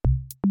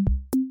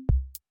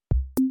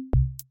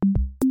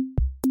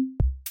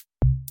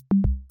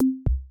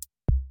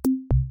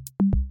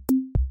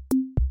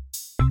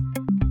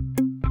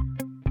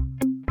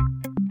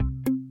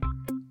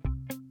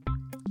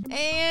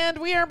And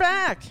we are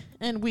back.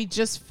 And we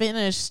just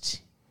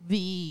finished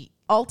the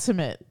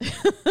ultimate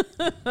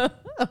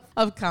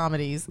of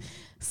comedies,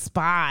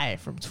 Spy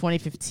from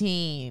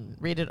 2015,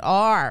 rated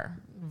R,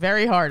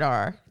 very hard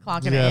R,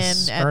 clocking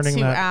in at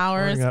 2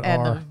 hours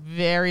and a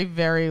very,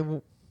 very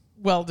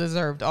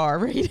well-deserved R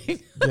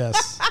rating.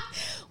 Yes.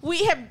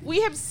 We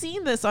have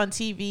seen this on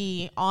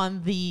TV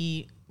on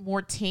the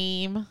more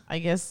tame, I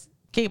guess,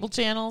 cable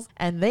channels,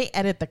 and they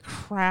edit the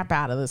crap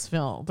out of this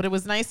film. But it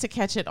was nice to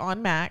catch it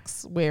on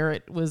Max, where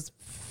it was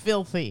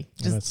filthy,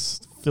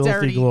 just filthy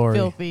dirty, glory,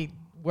 filthy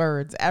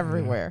words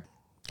everywhere.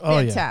 Oh,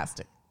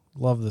 fantastic!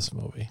 Yeah. Love this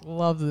movie.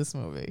 Love this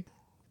movie.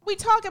 We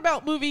talk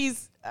about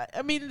movies.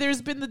 I mean,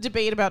 there's been the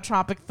debate about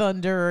Tropic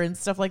Thunder and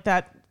stuff like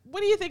that.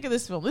 What do you think of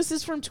this film? This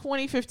is from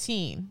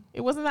 2015.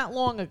 It wasn't that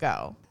long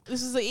ago.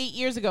 This is 8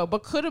 years ago.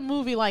 But could a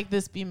movie like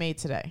this be made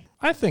today?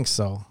 I think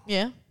so.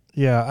 Yeah.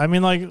 Yeah, I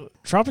mean, like,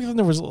 Tropic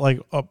Thunder was like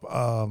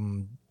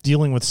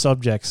dealing with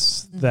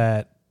subjects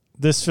that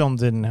this film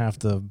didn't have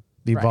to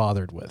be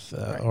bothered with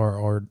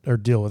or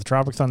deal with.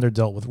 Tropic Thunder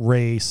dealt with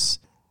race.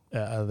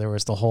 There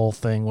was the whole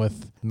thing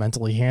with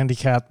mentally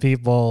handicapped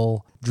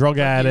people, drug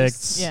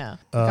addicts. Yeah,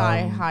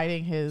 guy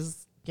hiding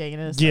his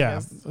gayness.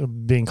 Yeah,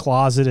 being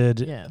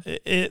closeted. Yeah,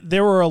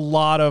 there were a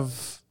lot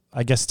of,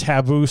 I guess,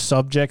 taboo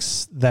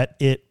subjects that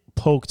it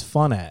poked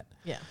fun at.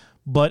 Yeah,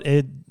 but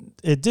it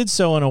did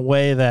so in a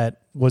way that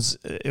was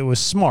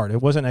smart.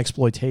 It wasn't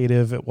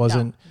exploitative. It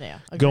wasn't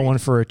going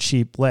for a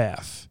cheap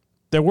laugh.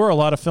 There were a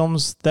lot of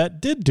films that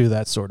did do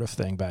that sort of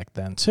thing back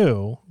then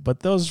too,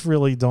 but those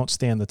really don't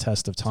stand the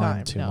test of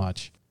time too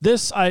much.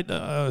 This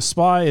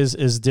Spy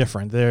is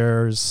different.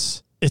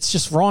 It's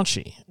just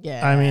raunchy.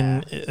 Yeah. I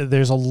mean,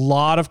 there's a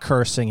lot of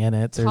cursing in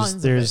it.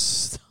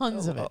 There's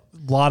tons of it. A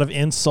lot of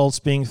insults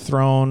being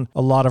thrown,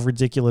 a lot of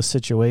ridiculous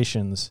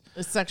situations.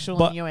 The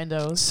sexual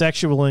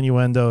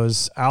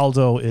innuendos.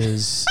 Aldo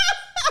is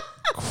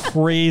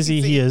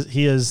crazy.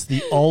 He is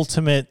the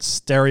ultimate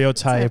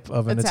stereotype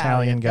of an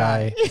Italian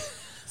guy.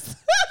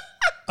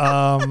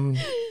 And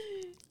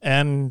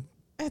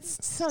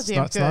it's so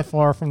damn good. It's not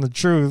far from the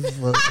truth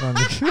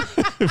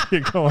if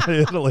you go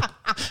to Italy.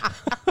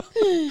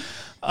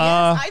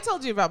 I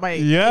told you about my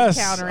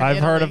encounter in I've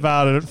Italy. heard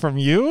about it from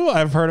you.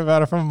 I've heard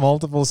about it from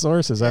multiple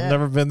sources. I've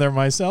never been there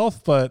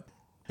myself, but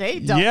they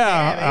don't.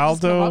 Yeah, they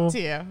just come up to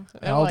you.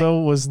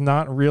 Aldo was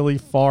not really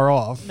far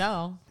off.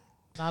 No,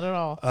 not at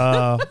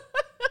all.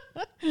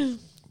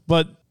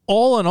 But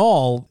all in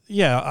all,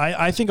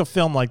 I think a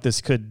film like this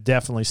could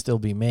definitely still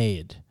be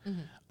made.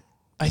 Mm-hmm.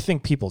 I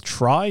think people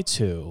try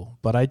to,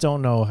 but I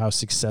don't know how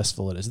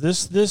successful it is.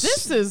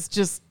 This is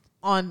just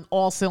on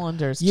all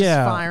cylinders, just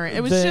firing.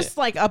 It was just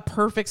like a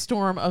perfect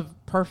storm of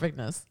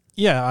perfectness.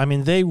 Yeah, I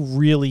mean, they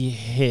really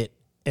hit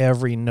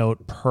every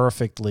note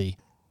perfectly.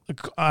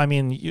 I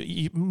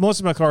mean,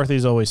 Melissa McCarthy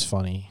is always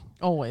funny.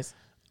 Always.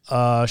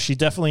 She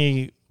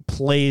definitely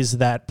plays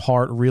that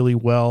part really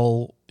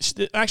well.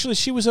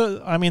 She was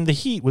The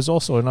Heat was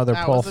also another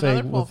Paul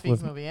Feig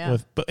movie, yeah.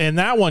 And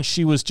that one,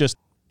 she was just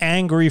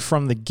angry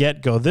from the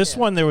get-go. This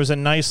one, there was a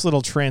nice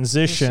little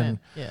transition.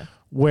 Yeah.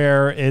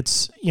 Where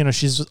it's,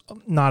 she's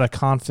not a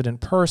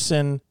confident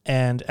person.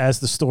 And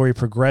as the story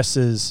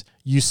progresses,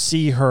 you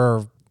see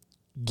her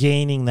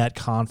gaining that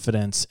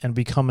confidence and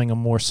becoming a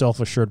more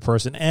self-assured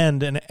person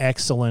and an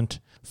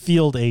excellent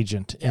field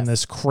agent in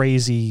this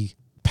crazy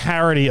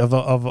parody of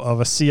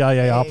a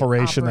CIA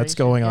operation that's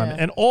going on.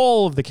 And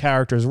all of the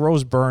characters,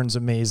 Rose Byrne's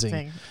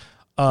amazing.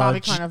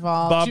 Bobby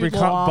Cannavale,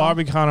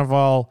 Bobby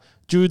Cannavale,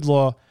 Jude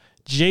Law.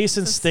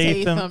 Jason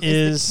Statham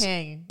is the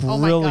king.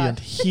 Brilliant.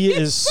 Oh he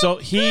is so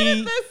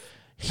he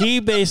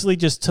basically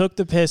just took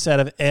the piss out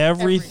of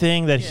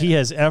everything that he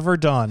has ever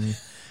done,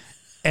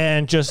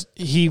 and just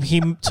he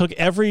took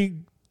every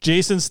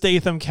Jason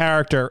Statham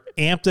character,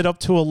 amped it up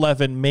to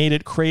 11, made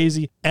it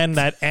crazy, and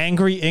that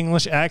angry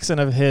English accent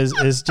of his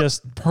is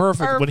just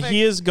perfect. When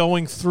he is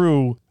going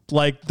through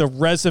like the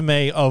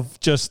resume of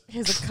just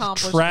his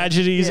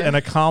tragedies and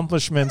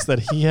accomplishments that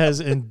he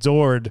has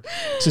endured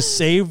to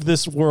save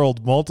this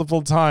world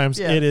multiple times,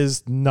 it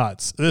is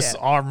nuts. This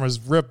arm was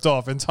ripped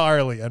off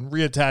entirely and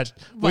reattached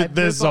with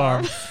this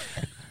arm.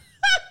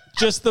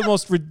 Just the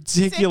most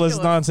ridiculous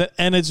nonsense.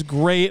 And it's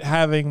great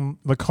having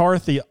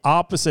McCarthy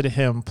opposite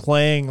him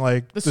playing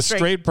like the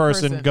straight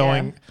person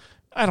going,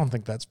 I don't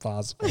think that's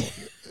possible.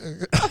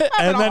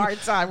 I'm having a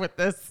hard time with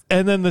this.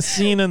 And then the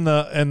scene in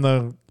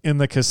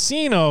the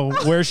casino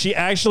where she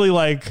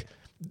actually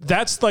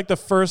that's like the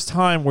first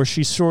time where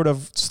she sort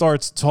of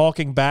starts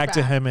talking back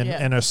to him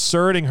and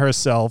asserting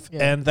herself.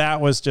 Yeah. And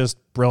that was just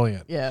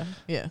brilliant. Yeah.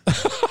 Yeah.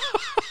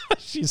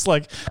 She's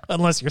like,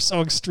 unless you're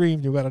so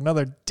extreme, you got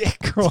another dick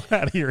growing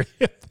out of your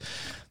hip.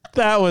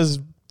 That was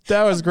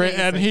great.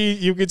 And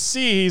you could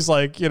see he's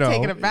like,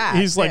 taking it back.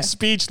 He's like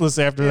speechless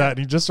after that. And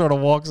he just sort of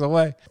walks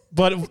away,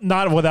 but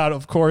not without,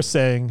 of course,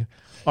 saying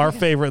our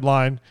favorite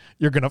line,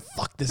 "You're going to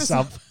fuck this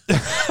up."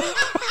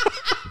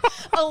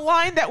 A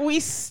line that we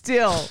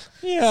still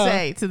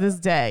say to this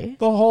day.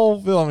 The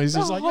whole film, he's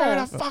just like, "You're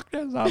going to fuck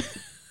this up."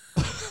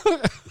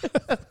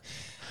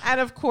 And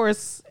of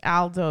course,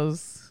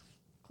 Aldo's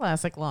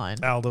classic line.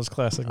 Aldo's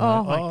classic Oh,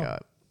 line. my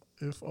God.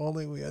 If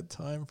only we had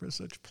time for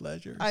such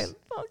pleasures. I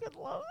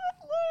fucking love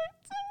that line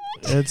so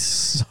much. It's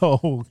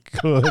so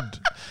good.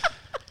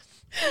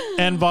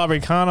 And Bobby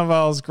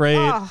Cannavale's great.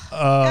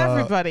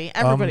 Everybody.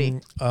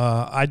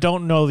 I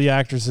don't know the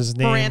actress's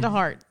name. Miranda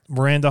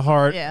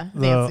Hart. Yeah.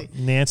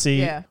 Nancy.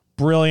 Yeah.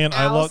 Brilliant.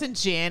 Allison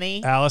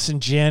Janney. Allison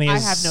Janney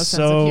is I have no sense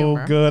so of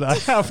humor. good. I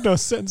have no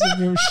sense of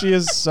humor. She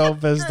is so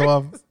pissed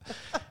off.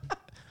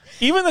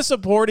 Even the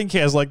supporting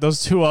cast, like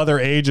those two other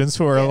agents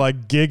who are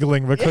like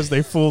giggling because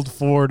they fooled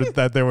Ford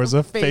that there was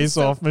a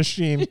face-off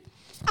machine.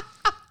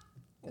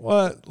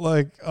 What?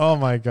 Like, oh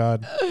my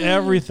God.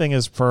 Everything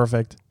is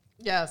perfect.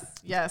 Yes.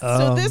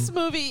 So this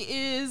movie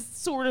is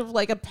sort of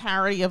like a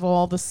parody of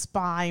all the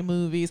spy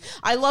movies.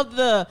 I love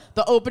the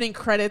opening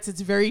credits.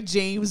 It's very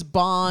James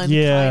Bond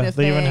kind of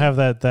thing. They even have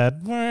that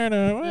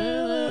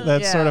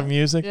sort of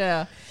music.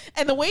 Yeah.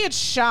 And the way it's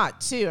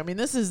shot too. I mean,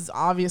 this is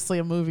obviously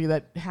a movie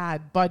that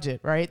had budget,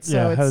 right?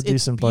 So it had a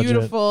decent budget.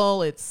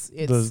 Beautiful. It's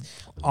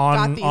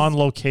on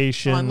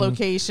location. On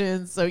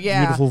location. So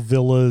yeah. Beautiful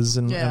villas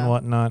and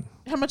whatnot.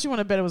 How much you want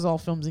to bet it was all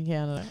filmed in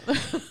Canada?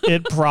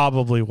 It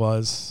probably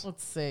was.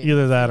 Let's see.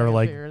 Either that or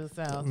like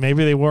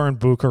maybe they were in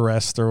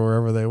Bucharest or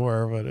wherever they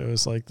were, but it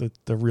was like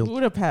the real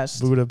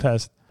Budapest.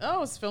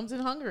 Oh, it's filmed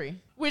in Hungary,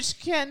 which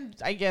can,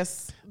 I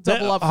guess,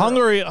 double up.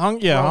 Hungary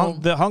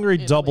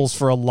doubles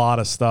for a lot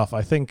of stuff.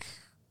 I think,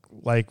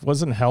 like,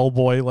 wasn't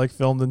Hellboy like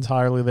filmed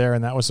entirely there,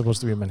 and that was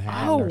supposed to be in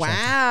Manhattan? Oh,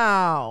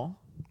 wow.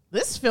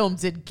 This film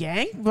did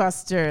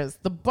gangbusters.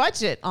 The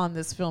budget on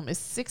this film is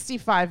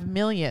 $65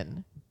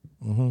 million.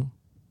 Mm-hmm.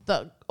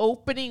 The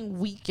opening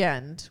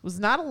weekend was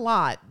not a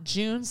lot.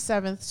 June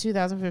 7th,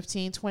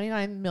 2015,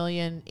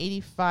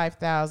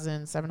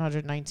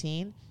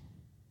 $29,085,719.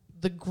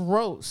 The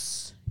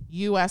gross,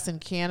 U.S.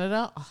 and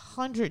Canada,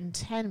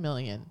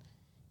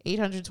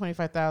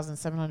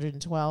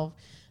 $110,825,712.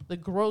 The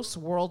gross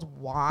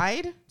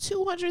worldwide,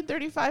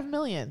 $235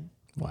 million.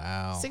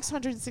 Wow.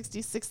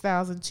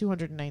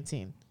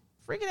 $666,219.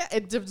 Freaking out.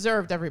 It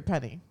deserved every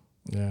penny.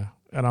 Yeah.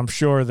 And I'm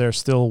sure they're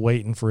still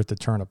waiting for it to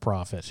turn a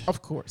profit.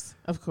 Of course.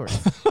 Got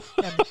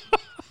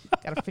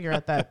to figure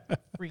out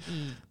that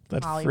freaky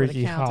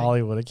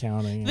Hollywood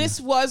accounting. This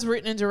was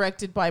written and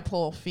directed by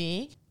Paul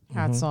Feig.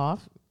 Hats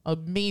off.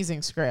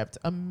 Amazing script.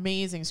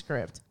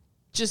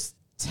 Just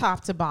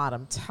top to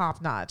bottom,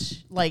 top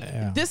notch.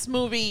 Like this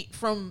movie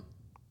from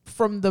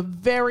the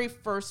very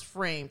first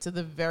frame to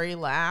the very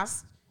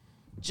last,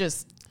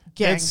 just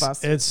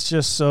gangbusters. It's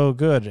just so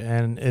good,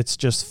 and it's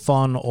just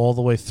fun all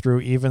the way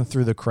through, even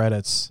through the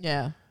credits.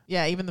 Yeah,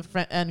 even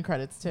the end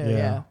credits too.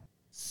 Yeah.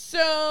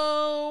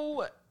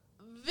 So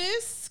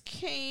this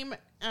came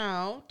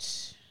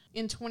out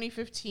in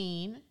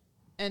 2015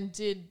 and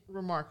did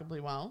remarkably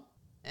well.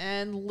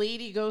 And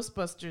Lady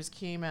Ghostbusters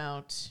came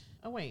out.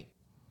 Oh wait,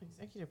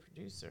 executive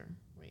producer.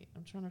 Wait,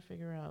 I'm trying to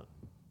figure out.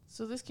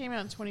 So this came out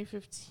in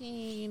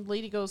 2015.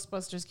 Lady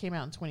Ghostbusters came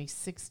out in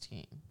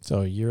 2016.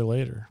 So a year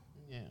later.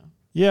 Yeah.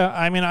 Yeah,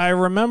 I mean, I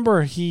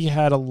remember he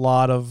had a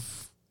lot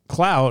of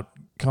clout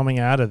coming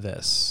out of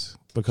this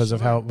because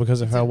of how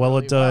well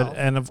it did,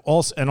 and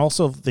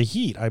also the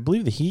Heat. I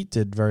believe the Heat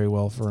did very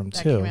well for him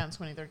too. That came out in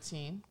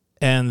 2013.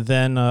 And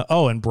then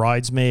and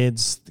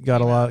Bridesmaids got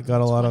a lot of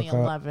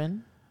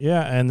 2011.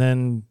 Yeah, and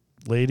then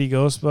Lady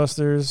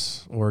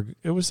Ghostbusters, or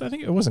I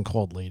think it wasn't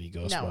called Lady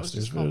Ghostbusters. No, it was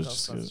just called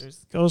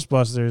Ghostbusters.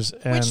 Ghostbusters,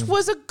 which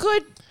was a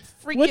good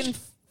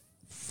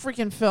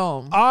freaking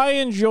film. I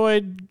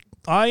enjoyed.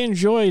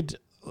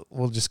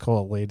 We'll just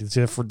call it Lady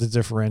to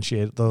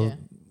differentiate the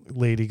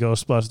Lady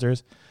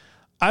Ghostbusters.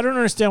 I don't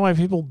understand why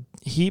people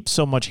heap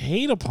so much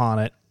hate upon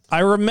it. I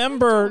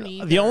remember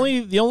the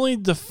only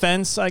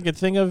defense I could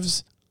think of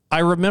is I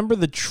remember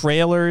the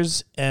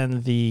trailers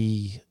and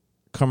the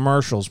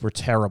commercials were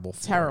terrible.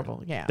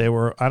 Yeah. They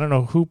were. I don't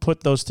know who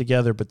put those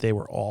together, but they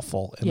were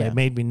awful, and they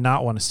made me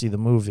not want to see the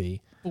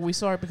movie. But we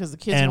saw it because the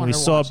kids wanted to watch it. And we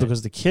saw it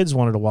because the kids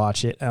wanted to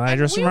watch it. And I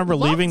just remember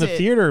leaving the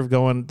theater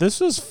going, this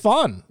was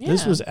fun. Yeah.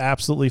 This was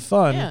absolutely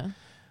fun. Yeah.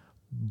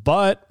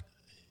 But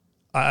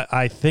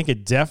I think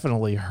it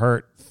definitely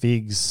hurt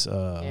Feig's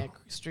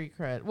street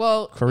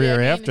cred.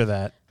 career after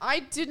that.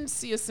 I didn't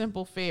see A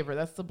Simple Favor.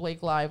 That's the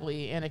Blake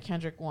Lively, Anna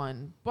Kendrick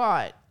one.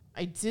 But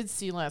I did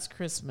see Last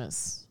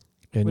Christmas.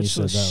 And which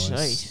you said was that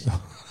shite.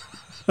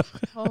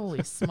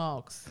 Holy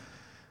smokes.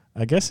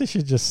 I guess they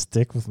should just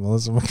stick with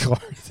Melissa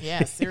McCarthy.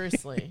 Yeah,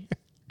 seriously.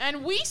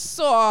 And we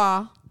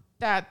saw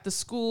that The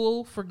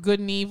School for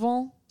Good and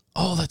Evil.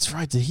 Oh, that's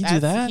right. Did he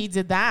do that? He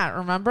did that,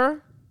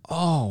 remember?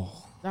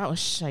 Oh. That was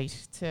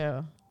shite,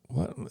 too.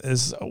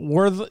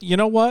 You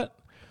know what?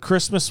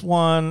 Christmas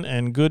one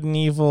and Good and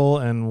Evil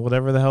and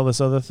whatever the hell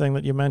this other thing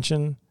that you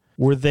mentioned,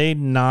 were they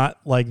not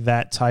like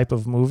that type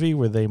of movie?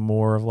 Were they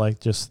more of like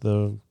just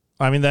the...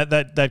 I mean,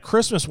 that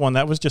Christmas one,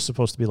 that was just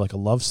supposed to be like a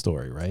love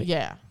story, right?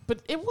 Yeah, but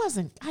it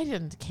wasn't. I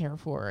didn't care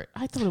for it.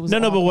 I thought it was No,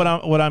 awful.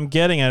 but what I'm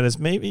getting at is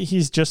maybe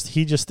he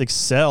just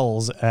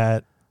excels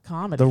at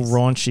comedies. The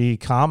raunchy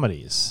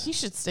comedies. He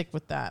should stick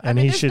with that. And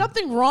there's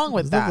nothing wrong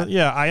with that.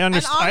 Yeah, I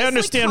understand. And honestly, I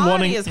understand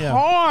comedy is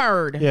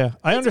hard. Yeah,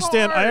 I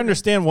understand. Hard. I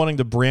understand wanting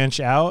to branch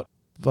out,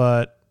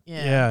 but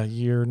yeah,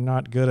 you're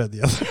not good at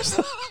the others.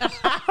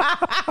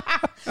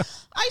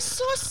 I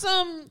saw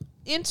some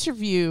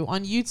interview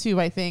on YouTube.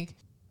 I think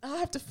I'll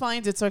have to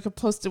find it so I could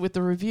post it with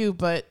the review.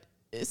 But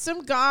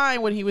some guy,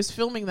 when he was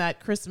filming that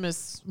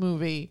Christmas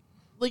movie,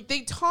 like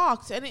they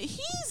talked, and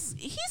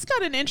he's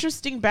got an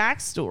interesting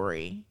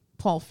backstory.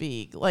 Paul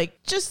Feig,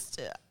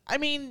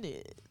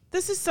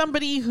 this is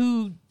somebody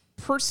who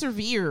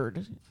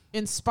persevered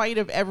in spite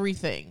of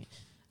everything.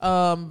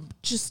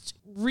 Just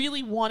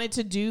really wanted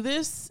to do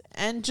this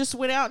and just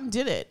went out and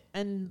did it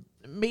and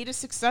made a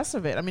success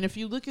of it. I mean, if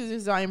you look at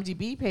his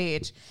IMDb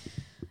page,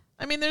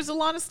 there's a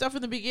lot of stuff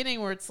in the beginning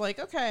where it's like,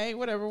 okay,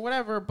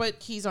 whatever.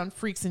 But he's on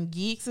Freaks and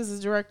Geeks as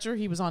a director.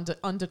 He was on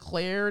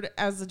Undeclared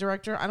as a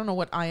director. I don't know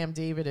what I Am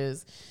David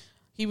is.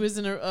 He was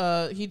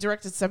he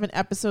directed 7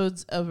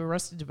 episodes of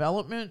Arrested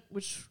Development,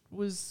 which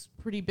was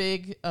pretty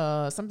big.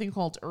 Something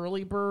called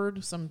Early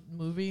Bird, some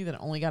movie that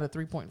only got a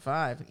 3.5.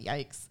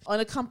 Yikes.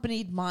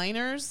 Unaccompanied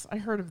Minors. I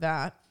heard of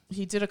that.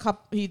 He did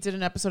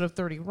an episode of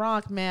 30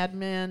 Rock, Mad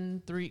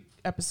Men, 3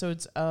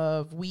 episodes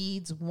of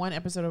Weeds, 1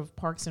 episode of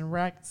Parks and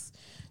Recs,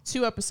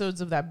 2 episodes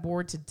of that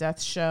Bored to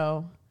Death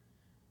show.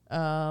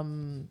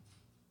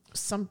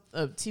 Some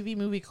TV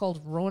movie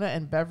called Rona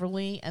and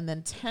Beverly, and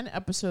then 10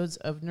 episodes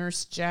of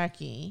Nurse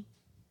Jackie.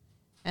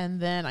 And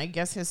then I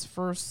guess his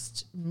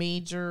first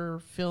major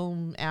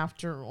film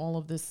after all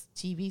of this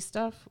TV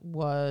stuff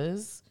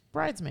was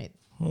Bridesmaid.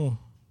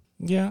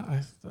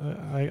 Yeah,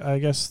 I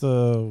guess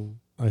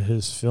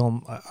his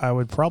film, I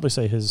would probably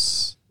say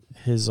his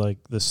like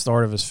the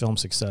start of his film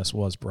success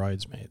was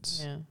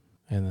Bridesmaids. Yeah.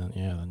 And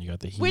then you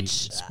got the Heat.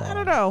 Which I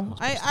don't know.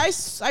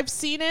 I've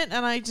seen it,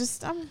 and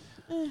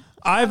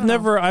I've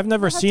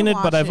never seen it,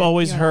 but I've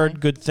always heard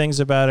good things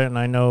about it, and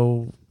I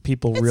know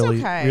people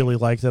really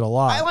liked it a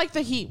lot. I like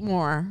the Heat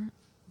more,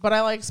 but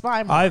I like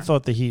Spy more. I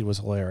thought the Heat was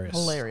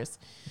hilarious.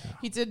 Yeah.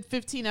 He did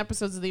 15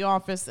 episodes of The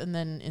Office, and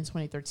then in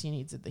 2013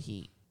 he did the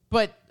Heat.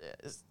 But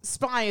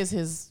Spy is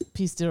his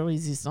piece de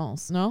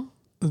résistance, no?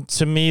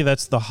 To me,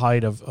 that's the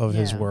height of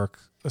his work.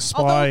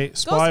 Spy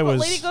was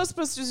Lady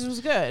Ghostbusters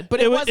was good,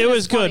 but it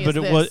was good, but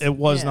it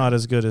was not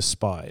as good as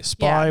Spy.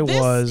 Spy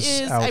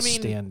was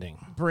outstanding.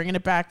 Bringing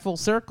it back full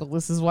circle.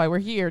 This is why we're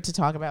here to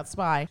talk about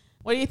Spy.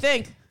 What do you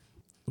think?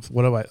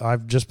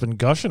 I've just been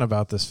gushing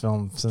about this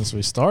film since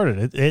we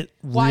started.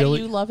 Why do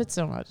you love it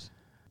so much?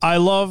 I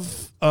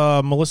love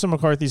Melissa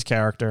McCarthy's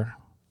character.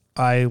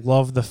 I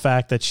love the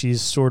fact that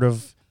she's sort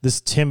of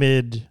this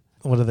timid.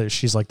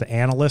 She's like the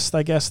analyst,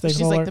 I guess they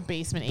call her. She's like the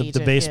basement agent.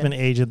 The basement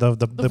agent.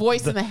 The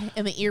voice in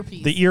the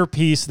earpiece. The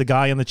earpiece, the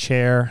guy in the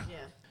chair. Yeah.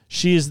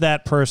 She is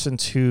that person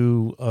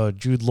to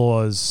Jude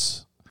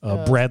Law's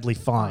Bradley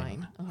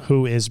Fine,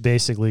 who is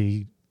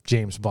basically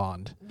James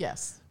Bond.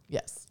 Yes.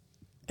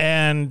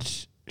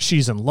 And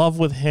she's in love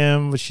with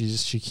him, but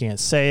she can't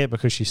say it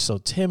because she's so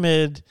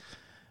timid.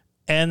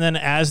 And then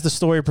as the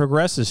story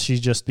progresses, she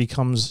just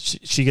becomes,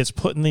 she gets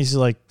put in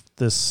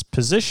this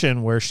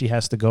position where she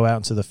has to go out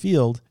into the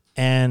field.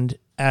 And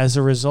as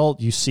a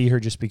result, you see her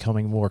just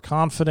becoming more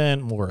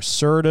confident, more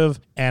assertive,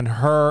 and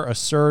her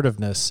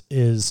assertiveness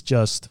is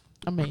just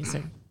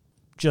amazing.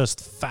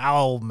 Just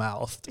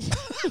foul-mouthed.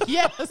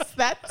 Yes,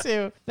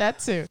 that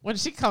too. When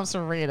she comes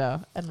from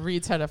Rena and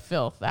reads her to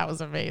filth, that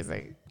was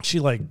amazing. She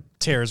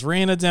tears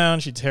Rena down.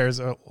 She tears,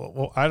 I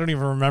don't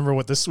even remember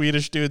what the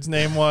Swedish dude's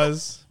name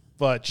was,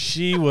 but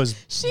she was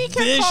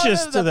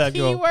vicious to that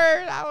girl.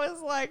 P-word. I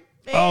was like,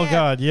 man. Oh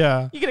God,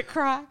 yeah. You gonna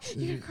cry?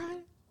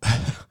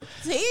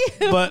 See?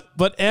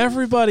 but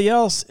everybody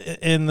else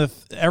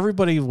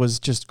everybody was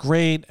just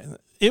great.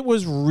 It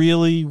was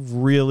really,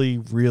 really,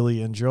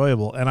 really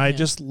enjoyable, and I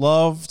just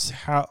loved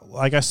how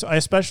I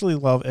especially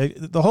love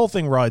the whole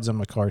thing rides on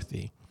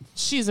McCarthy.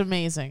 She's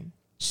amazing.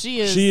 She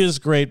is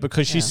great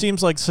because she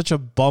seems like such a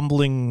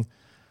bumbling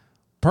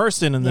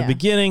person in the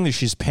beginning. That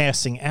she's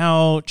passing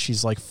out,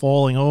 she's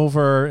falling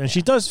over, and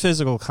she does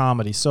physical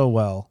comedy so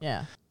well.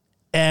 Yeah,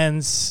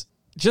 and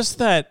just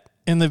that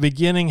in the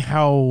beginning,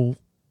 how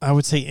I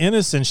would say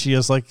innocent she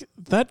is,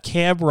 that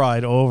cab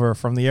ride over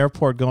from the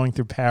airport going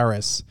through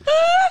Paris,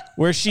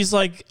 where she's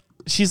got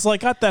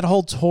that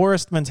whole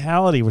tourist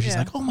mentality where she's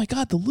like, oh my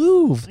God, the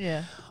Louvre.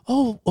 Yeah.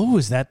 Oh,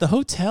 is that the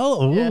hotel?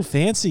 Oh,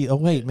 fancy. Oh,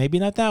 wait, maybe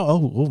not that.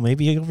 Oh,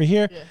 maybe over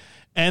here. Yeah.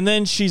 And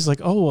then she's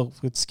like, oh, well,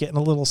 it's getting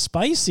a little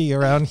spicy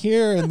around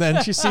here. And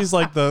then she sees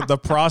the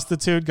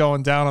prostitute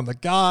going down on the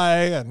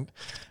guy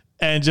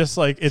and just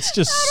it's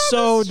just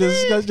so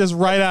disgusting, just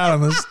right out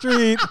on the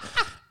street.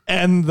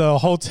 And the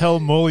Hotel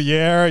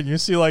Moliere, and you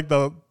see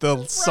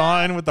the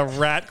sign with the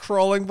rat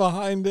crawling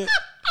behind it.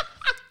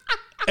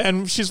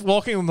 And she's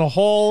walking in the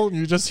hall, and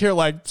you just hear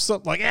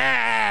something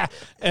ah,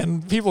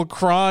 and people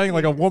crying,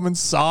 a woman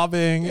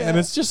sobbing, and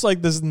it's just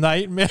this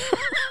nightmare.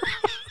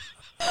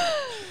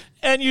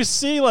 And you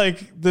see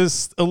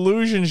this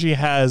illusion she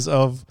has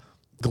of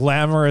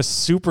glamorous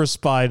super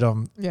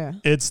spydom. Yeah.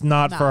 It's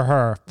not for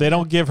her. They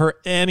don't give her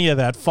any of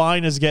that.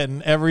 Fine is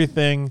getting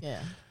everything. Yeah.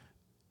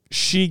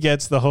 She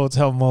gets the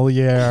Hotel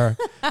Moliere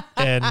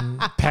and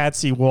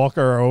Patsy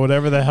Walker or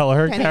whatever the hell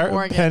her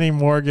Penny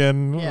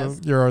Morgan.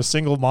 Yes. You're a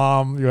single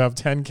mom. You have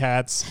 10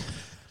 cats.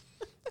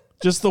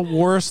 Just the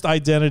worst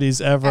identities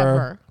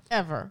ever.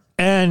 Ever.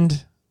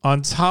 And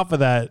on top of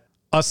that,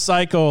 a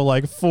psycho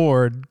like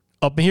Ford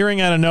appearing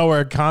out of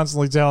nowhere,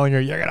 constantly telling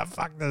her, "You're going to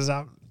fuck this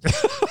up."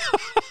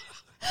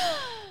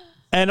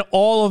 And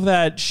all of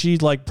that, she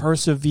like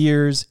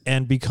perseveres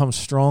and becomes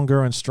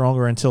stronger and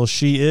stronger until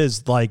she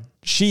is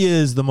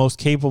the most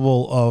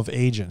capable of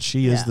agents.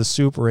 She is the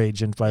super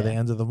agent by the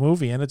end of the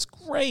movie, and it's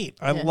great.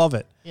 I love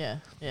it. Yeah,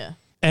 yeah.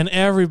 And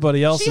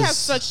everybody else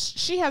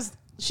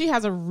she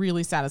has a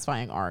really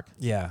satisfying arc.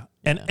 Yeah.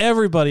 And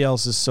everybody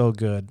else is so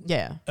good.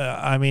 Yeah.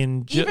 I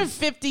mean, even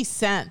 50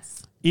 Cent.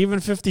 Even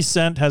 50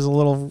 Cent has a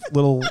little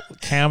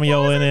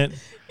cameo in it.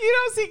 You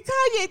don't see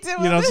Kanye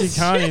doing You don't see this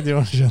Kanye shit.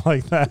 doing shit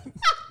like that.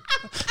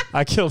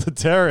 I killed a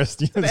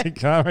terrorist. You don't see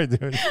Kanye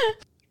doing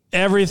it.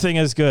 Everything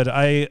is good.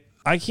 I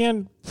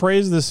can't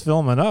praise this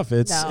film enough.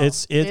 It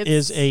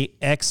is a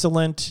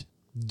excellent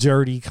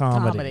dirty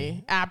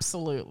comedy.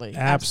 Absolutely.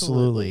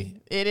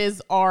 It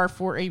is R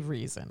for a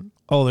reason.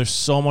 Oh, there's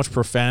so much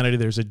profanity.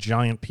 There's a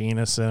giant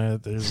penis in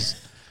it. There's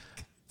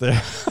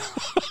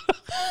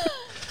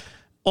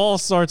all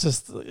sorts of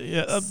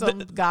some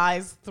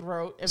guy's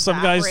throat evaporates.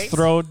 Some guy's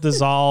throat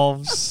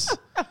dissolves.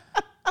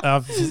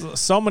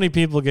 So many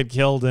people get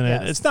killed in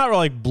it. It's not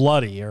really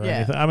bloody or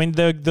anything. I mean,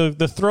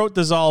 the throat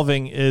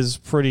dissolving is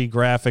pretty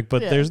graphic,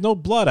 but there's no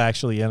blood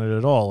actually in it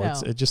at all. No.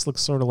 It just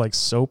looks sort of like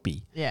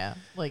soapy. Yeah,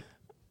 like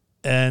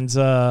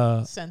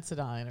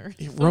Sensodyne or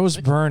Rose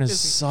Byrne is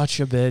such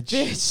a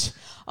bitch.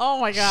 Oh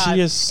my God.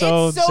 She is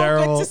so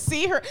terrible. Good to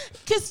see her.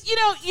 Because,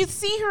 you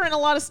see her in a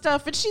lot of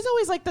stuff, and she's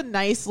always like the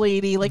nice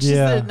lady. Like, she's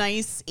the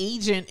nice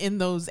agent in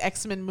those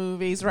X-Men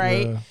movies,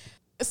 right? Yeah.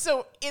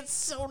 So it's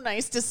so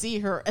nice to see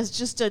her as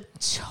just a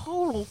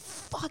total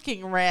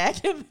fucking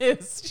rag in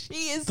this.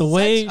 She is the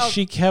way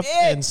she kept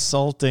bitch.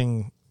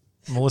 Insulting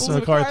Melissa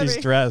McCarthy's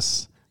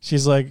dress.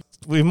 She's like,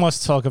 "We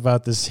must talk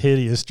about this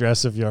hideous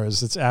dress of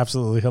yours. It's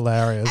absolutely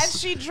hilarious." And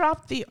she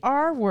dropped the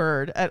R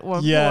word at one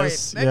point.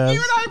 Yes. And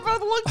you and I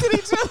both looked at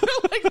each other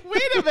like,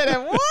 wait a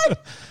minute,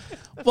 what?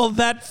 Well,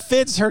 that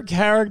fits her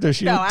character.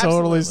 She would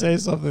totally say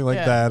something like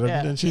that.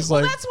 And she's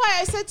like... that's why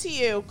I said to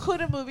you,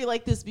 could a movie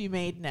like this be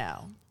made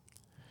now?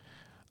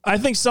 I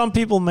think some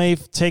people may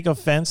take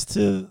offense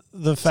to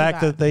the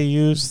fact that they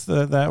use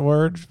that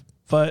word.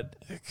 But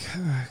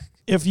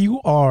if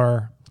you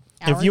are...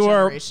 If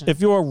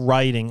you are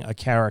writing a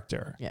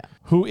character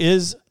who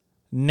is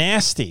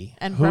nasty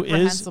and who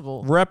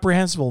reprehensible. is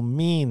reprehensible,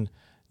 mean,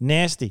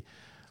 nasty,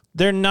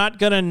 they're not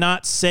going to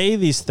not say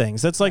these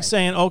things. That's like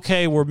saying,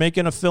 okay, we're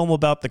making a film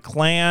about the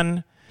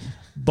Klan,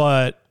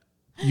 but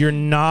you're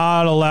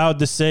not allowed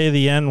to say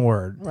the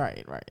N-word.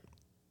 Right.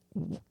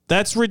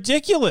 That's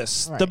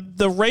ridiculous. Right.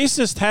 The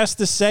racist has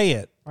to say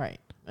it.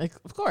 Right. Like,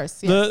 of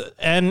course. Yes.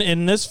 And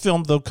in this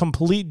film, the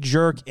complete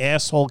jerk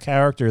asshole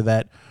character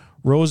that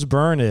Rose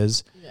Byrne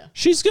is,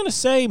 she's going to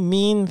say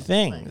mean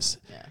things.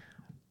 Yeah.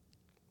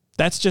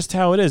 That's just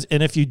how it is.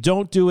 And if you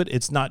don't do it,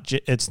 it's not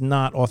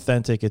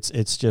authentic.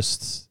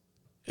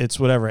 It's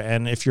whatever.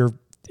 And if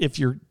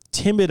you're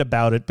timid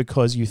about it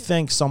because you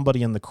think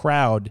somebody in the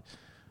crowd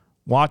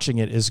watching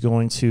it is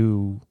going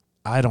to,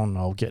 I don't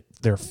know, get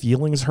their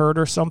feelings hurt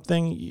or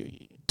something,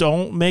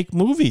 don't make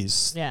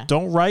movies. Yeah.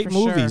 Don't write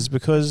movies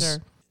because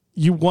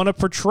you want to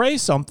portray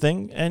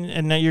something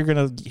and now you're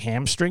going to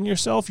hamstring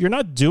yourself. You're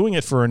not doing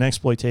it for an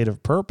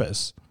exploitative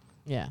purpose.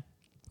 Yeah.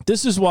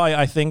 This is why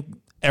I think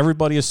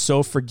everybody is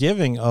so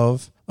forgiving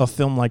of a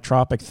film like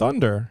Tropic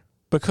Thunder,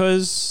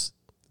 because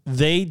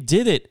they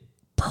did it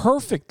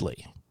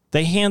perfectly.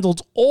 They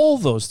handled all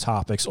those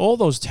topics, all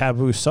those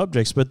taboo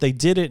subjects, but they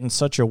did it in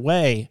such a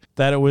way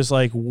that it was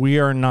like, we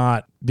are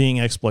not being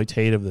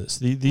exploitative.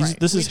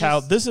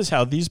 This is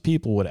how these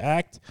people would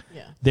act.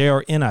 Yeah. They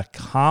are in a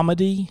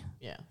comedy.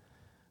 Yeah.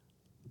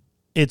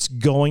 It's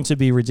going to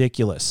be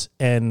ridiculous,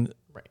 and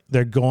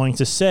they're going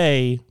to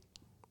say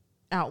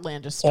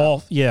outlandish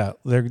stuff.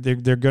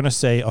 They're going to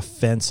say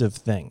offensive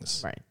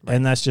things. Right.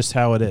 And that's just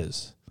how it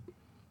is.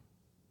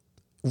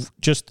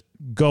 Just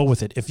go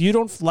with it. If you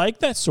don't like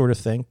that sort of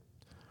thing,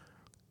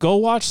 go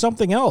watch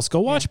something else. Go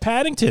watch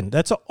Paddington.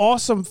 That's an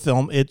awesome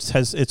film.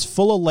 It's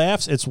full of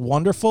laughs. It's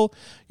wonderful.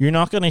 You're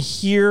not going to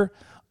hear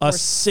a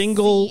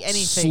single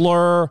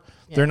slur.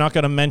 Yeah. They're not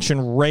going to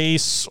mention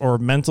race or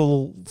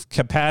mental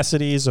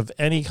capacities of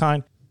any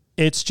kind.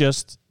 It's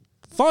just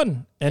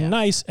fun and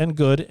nice and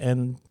good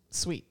and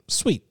sweet.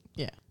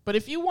 Yeah. But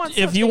if you want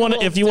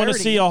to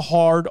see a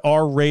hard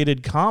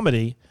R-rated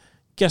comedy,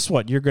 guess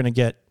what? You're going to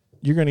get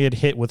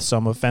hit with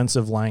some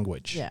offensive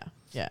language. Yeah.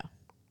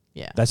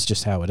 That's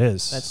just how it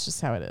is.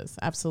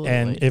 Absolutely.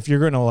 And if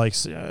you're going to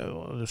say,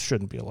 this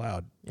shouldn't be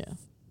allowed. Yeah.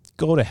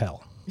 Go to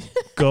hell.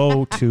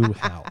 Go to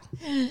hell.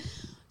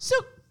 So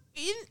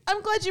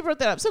I'm glad you brought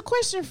that up. So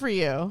question for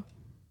you.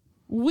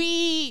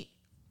 We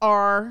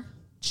are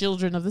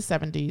children of the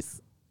 70s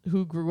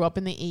who grew up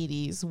in the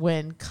 80s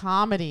when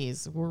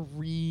comedies were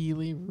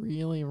really,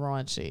 really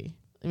raunchy.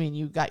 I mean,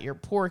 you've got your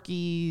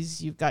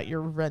Porky's, you've got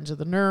your Revenge of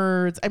the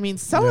Nerds. I mean,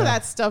 some of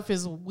that stuff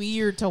is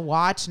weird to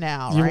watch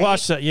now. You right?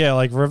 watch that, yeah,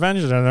 like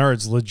Revenge of the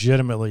Nerds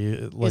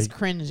legitimately like, it's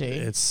cringy.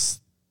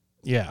 It's,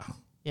 yeah.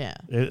 Yeah.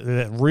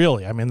 It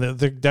really, I mean,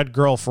 that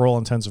girl, for all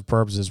intents and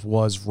purposes,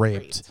 was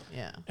raped.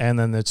 Yeah. And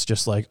then it's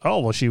just like, oh,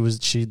 well, she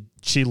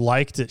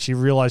liked it. She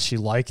realized she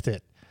liked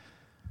it.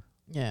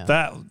 Yeah.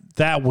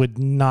 That would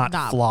not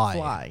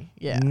fly.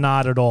 Yeah.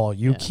 Not at all.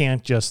 You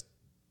can't just.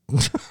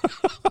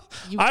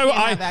 You can't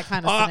have that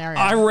kind of scenario.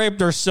 I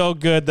raped her so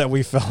good that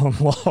we fell in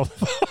love.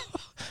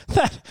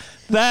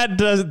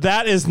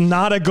 that is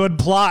not a good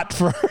plot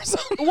for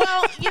something.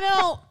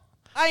 Well,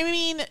 I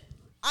mean,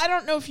 I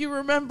don't know if you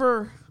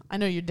remember. I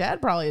know your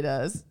dad probably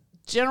does.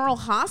 General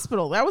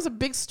Hospital. That was a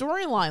big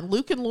storyline.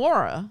 Luke and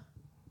Laura.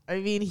 I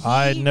mean,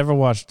 I never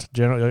watched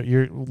General.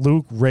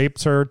 Luke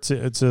raped her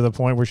to the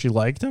point where she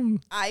liked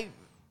him.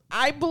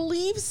 I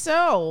believe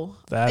so.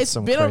 It's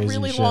been a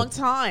really long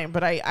time,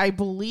 but I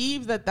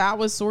believe that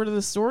was sort of the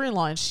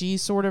storyline. She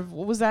sort of,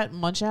 what was that,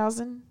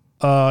 Munchausen?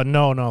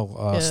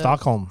 No.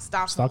 Stockholm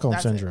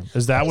syndrome.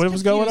 Is that what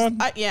was going on?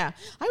 I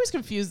was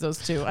confused those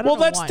two. I don't well,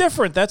 know that's why.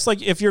 different. That's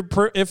like if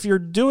you're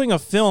doing a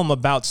film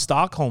about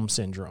Stockholm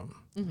syndrome,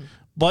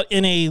 but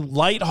in a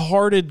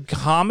lighthearted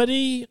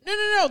comedy.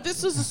 No.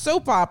 This is a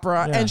soap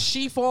opera, and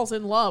she falls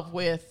in love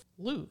with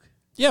Luke.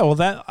 Yeah,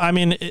 well,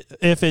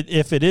 if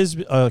it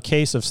is a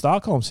case of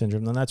Stockholm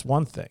syndrome, then that's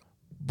one thing.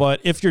 But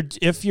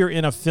if you're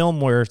in a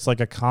film where it's like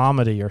a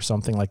comedy or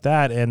something like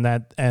that,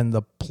 and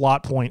the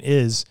plot point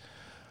is,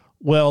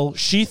 well,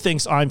 she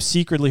thinks I'm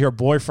secretly her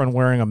boyfriend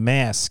wearing a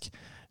mask,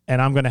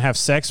 and I'm going to have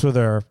sex with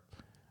her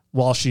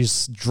while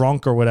she's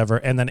drunk or whatever,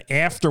 and then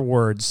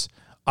afterwards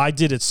I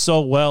did it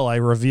so well I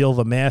reveal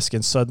the mask,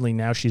 and suddenly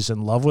now she's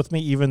in love with me,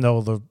 even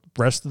though the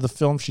rest of the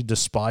film she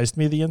despised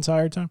me the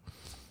entire time.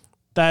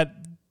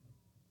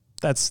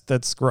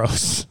 That's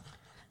gross.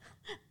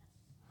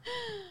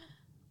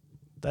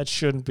 That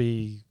shouldn't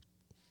be.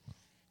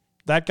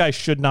 That guy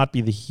should not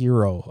be the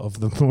hero of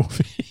the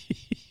movie.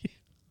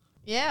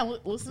 Yeah,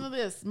 listen to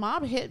this.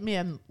 Mob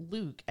hitman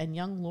Luke and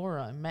young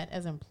Laura met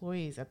as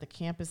employees at the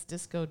campus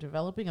disco,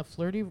 developing a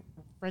flirty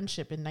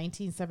friendship in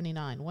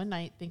 1979. One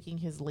night, thinking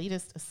his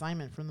latest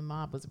assignment from the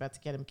mob was about to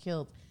get him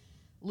killed,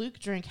 Luke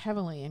drank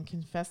heavily and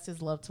confessed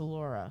his love to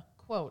Laura.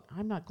 Quote,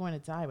 "I'm not going to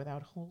die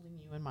without holding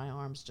you in my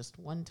arms just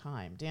one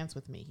time. Dance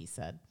with me," he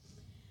said.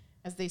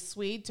 As they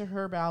swayed to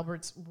Herb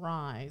Alpert's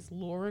Rise,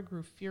 Laura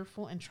grew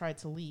fearful and tried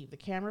to leave. The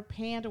camera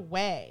panned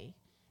away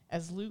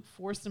as Luke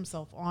forced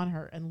himself on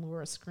her, and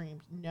Laura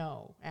screamed,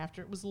 "No."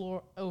 After it was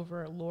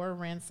over, Laura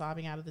ran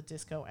sobbing out of the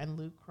disco, and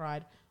Luke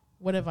cried,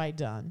 "What have I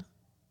done?"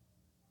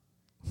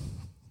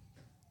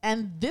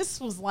 And this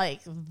was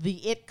like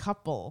the it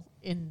couple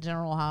in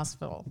General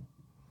Hospital.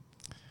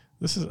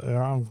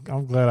 I'm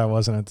glad I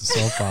wasn't into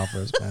soap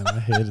operas, man. I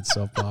hated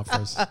soap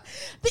operas.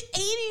 The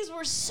 80s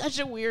were such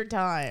a weird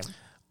time.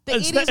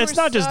 It's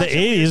not just the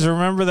 80s.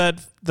 Remember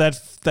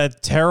that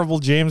terrible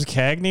James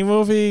Cagney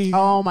movie?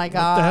 Oh my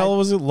God. What the hell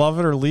was it? Love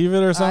It or Leave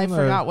It or something? I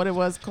forgot what it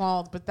was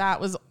called, but that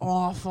was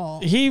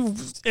awful.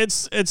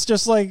 It's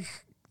just like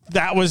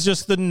that was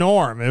just the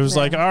norm. It was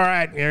like, all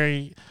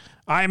right,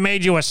 I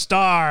made you a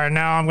star, and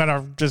now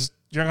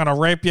you're gonna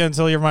rape you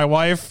until you're my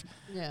wife.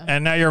 Yeah.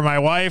 And now you're my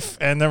wife,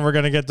 and then we're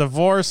going to get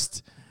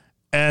divorced,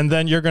 and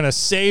then you're going to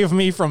save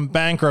me from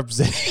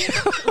bankruptcy.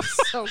 It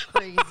was so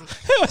crazy.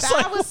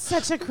 That was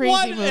such a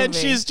crazy movie. And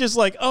she's just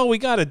like, oh, we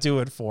got to do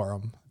it for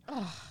him.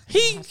 Oh,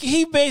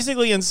 he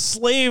basically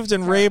enslaved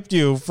and raped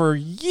you for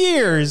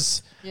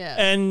years,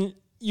 and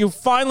you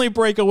finally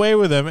break away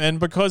with him, and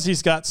because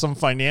he's got some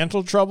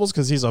financial troubles,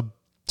 because he's a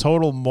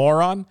total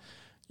moron,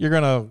 you're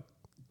going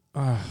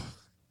to...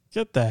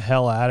 get the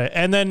hell out of it.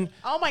 And then...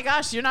 Oh, my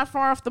gosh, you're not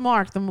far off the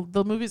mark.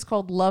 The movie's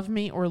called Love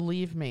Me or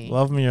Leave Me.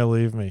 Love Me or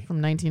Leave Me. From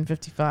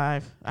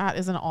 1955. That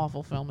is an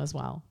awful film as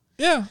well.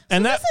 Yeah.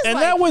 And that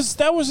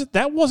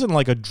wasn't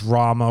like a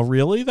drama,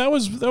 really. That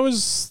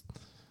was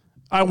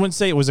I wouldn't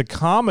say it was a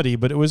comedy,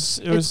 but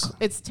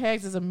it's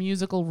tagged as a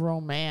musical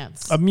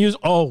romance.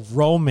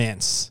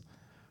 Romance.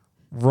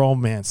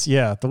 Romance.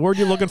 Yeah. The word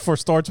you're looking for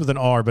starts with an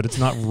R, but it's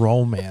not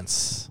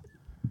romance.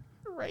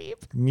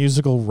 Rape.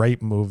 Musical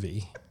rape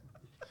movie.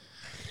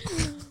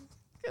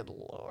 Good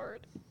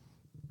Lord.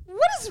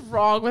 What is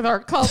wrong with our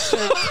culture?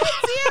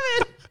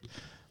 Damn it.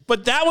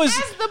 But that was...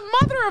 As the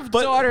mother of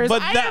daughters,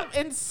 I am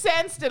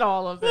incensed at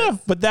all of this. Yeah,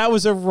 but that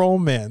was a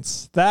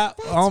romance. That's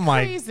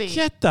crazy.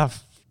 Get the...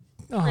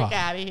 Freak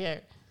out of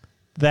here.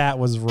 That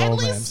was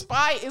romance. At least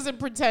Spy isn't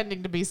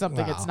pretending to be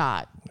something it's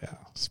not. Yeah,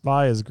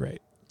 Spy is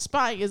great.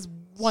 Spy is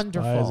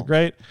wonderful. Spy is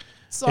great.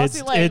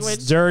 Saucy language.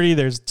 It's dirty.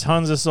 There's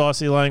tons of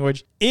saucy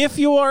language. If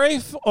you are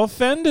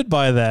offended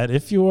by that,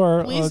 if you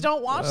are... Please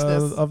don't watch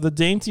this. Of the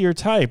daintier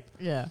type.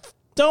 Yeah.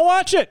 Don't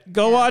watch it.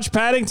 Go watch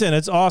Paddington.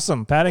 It's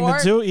awesome.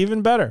 Paddington 2,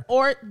 even better.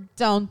 Or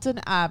Downton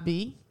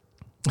Abbey,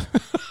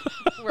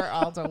 where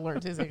Aldo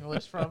learned his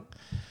English from.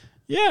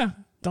 Yeah.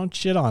 don't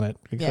shit on it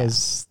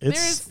because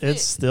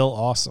it's still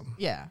awesome.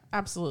 Yeah,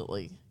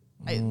 absolutely.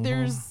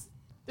 There's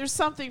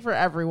something for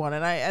everyone,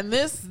 and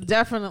this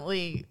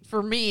definitely,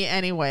 for me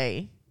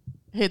anyway,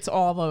 hits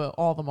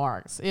all the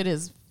marks. It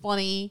is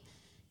funny,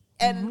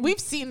 and we've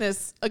seen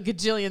this a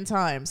gajillion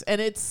times,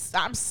 and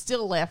I'm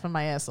still laughing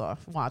my ass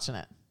off watching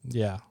it.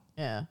 Yeah.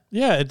 Yeah.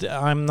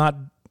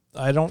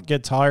 I don't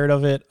get tired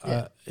of it.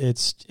 Yeah.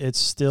 It's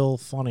still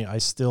funny. I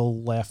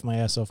still laugh my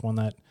ass off when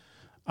that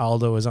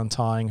Aldo is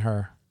untying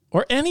her.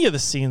 Or any of the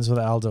scenes with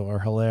Aldo are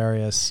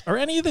hilarious. Or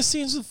any of the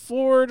scenes with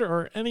Ford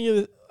or any of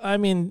the, I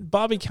mean,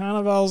 Bobby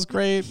Cannavale's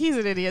great. He's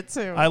an idiot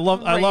too. I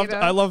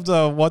loved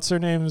what's her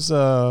name's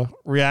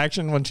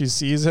reaction when she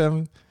sees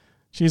him.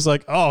 She's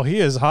like, "Oh, he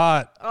is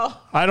hot.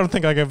 Oh, I don't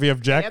think I can be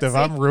objective.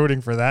 I'm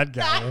rooting for that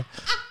guy."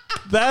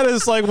 That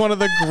is like one of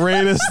the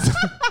greatest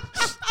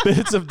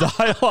bits of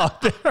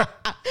dialogue there.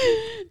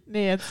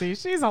 Nancy,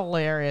 she's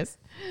hilarious.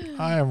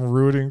 I am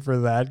rooting for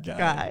that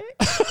guy.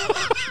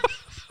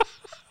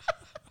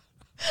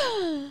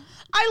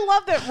 I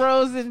love that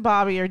Rose and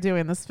Bobby are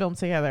doing this film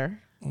together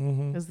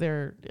because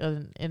they're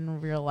an in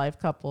real life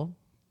couple.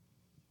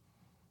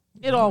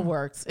 It all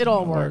works. It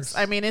all works.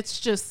 I mean, it's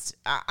just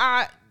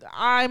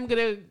I'm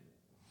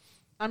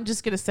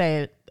just gonna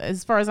say it.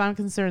 As far as I'm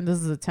concerned, this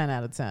is a 10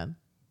 out of 10.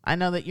 I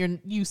know that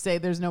you say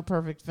there's no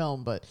perfect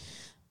film, but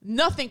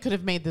nothing could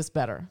have made this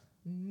better.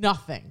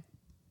 Nothing.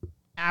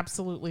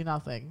 Absolutely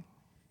nothing.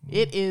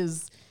 It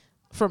is,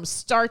 from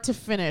start to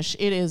finish,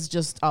 it is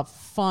just a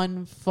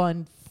fun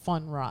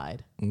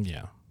ride.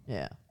 Yeah.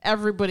 Yeah.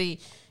 Everybody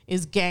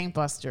is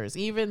gangbusters.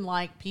 Even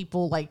like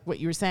people like what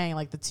you were saying,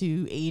 like the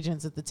two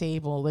agents at the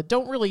table that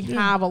don't really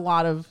have a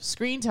lot of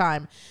screen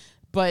time,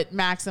 but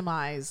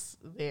maximize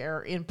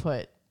their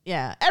input.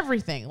 Yeah,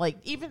 everything. Like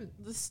even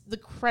the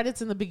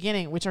credits in the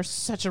beginning, which are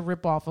such a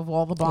ripoff of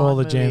all the Bond all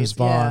the movies. James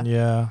Bond,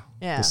 yeah.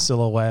 The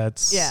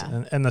silhouettes,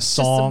 and the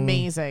song. Just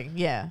amazing,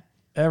 yeah.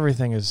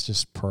 Everything is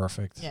just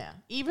perfect. Yeah,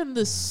 even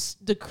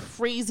the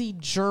crazy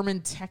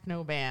German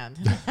techno band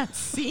in that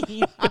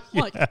scene. I'm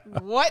like,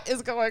 what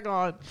is going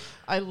on?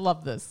 I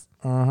love this.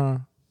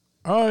 Oh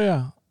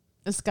yeah.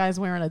 This guy's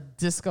wearing a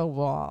disco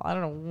ball. I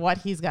don't know what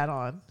he's got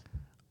on.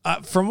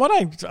 From what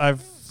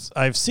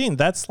I've seen,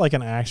 that's like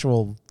an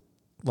actual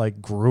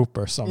like group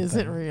or something. Is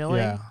it really?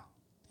 Yeah.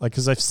 Like,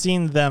 because I've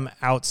seen them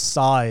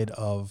outside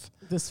of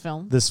this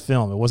film.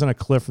 It wasn't a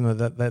clip from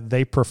that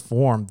they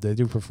performed. They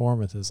do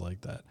performances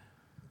like that.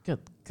 Good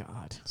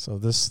God. So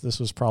this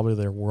was probably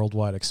their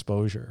worldwide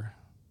exposure.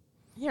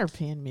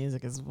 European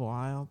music is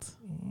wild.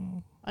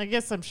 I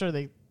guess I'm sure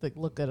they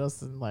look at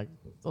us and like,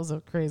 those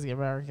are crazy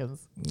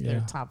Americans. Yeah.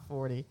 They're top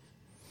 40.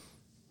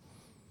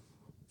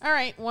 All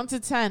right, 1 to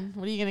 10.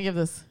 What are you gonna give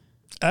this?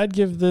 I'd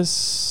give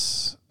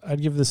this a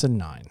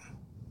 9.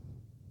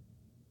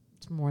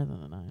 It's more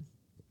than a 9.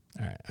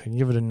 All right, I can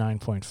give it a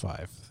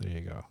 9.5. There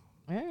you go.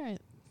 All right.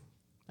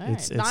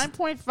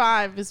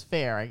 9.5 is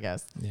fair, I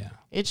guess. Yeah.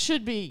 It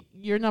should be,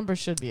 your number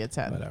should be a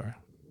 10. Whatever.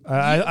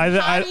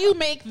 How do you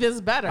make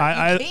this better?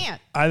 You can't.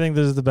 I think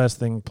this is the best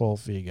thing Paul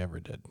Feig ever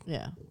did.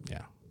 Yeah.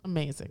 Yeah.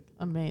 Amazing.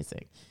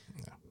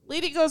 Yeah.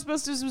 Lady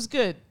Ghostbusters was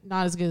good.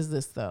 Not as good as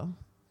this, though.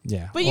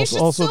 Yeah. But you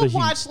should still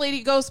watch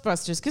Lady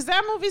Ghostbusters because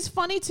that movie's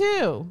funny,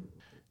 too.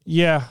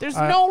 Yeah. There's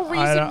no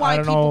reason why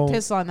people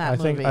piss on that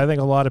movie. I think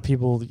a lot of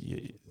people,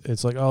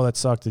 it's like, oh, that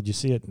sucked. Did you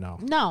see it?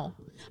 No.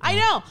 I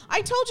know.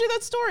 I told you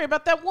that story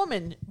about that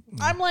woman.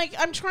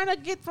 I'm trying to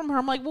get from her.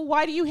 I'm like, well,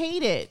 why do you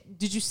hate it?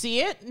 Did you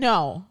see it?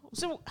 No.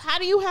 So how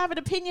do you have an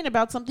opinion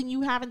about something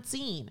you haven't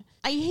seen?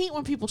 I hate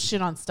when people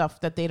shit on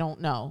stuff that they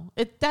don't know.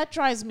 That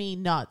drives me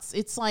nuts.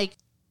 It's like,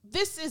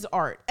 this is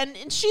art. And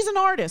she's an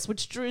artist,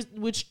 which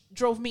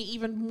drove me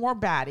even more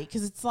batty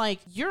because it's like,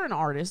 you're an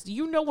artist.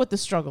 You know what the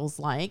struggle's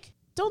like.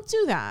 Don't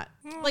do that.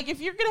 Like,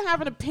 if you're going to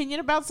have an opinion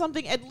about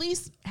something, at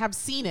least have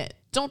seen it.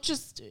 Don't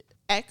just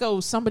echo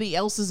somebody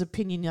else's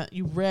opinion that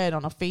you read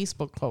on a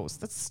Facebook post.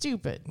 That's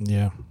stupid.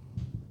 Yeah.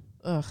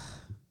 Ugh.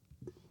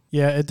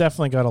 Yeah, it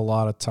definitely got a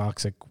lot of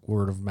toxic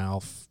word of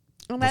mouth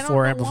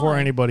before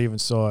anybody even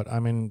saw it. I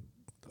mean,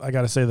 I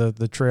got to say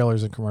the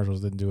trailers and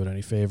commercials didn't do it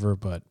any favor,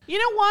 but you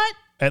know what?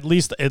 At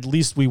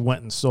least we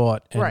went and saw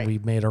it and we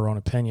made our own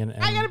opinion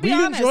and we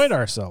enjoyed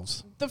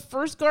ourselves. The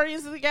first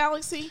Guardians of the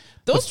Galaxy,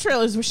 those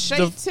trailers were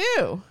shite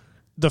too.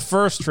 The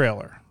first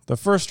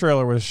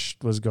trailer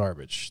was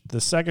garbage.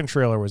 The second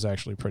trailer was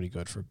actually pretty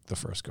good for the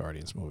first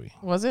Guardians movie.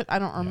 Was it? I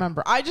don't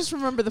remember. I just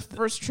remember the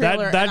first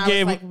trailer that and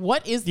game, I was like,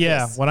 what is this?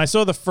 Yeah, when I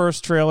saw the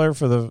first trailer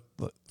for the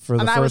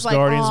first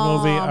Guardians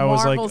movie, I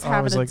was like,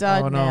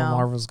 oh no,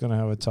 Marvel's going to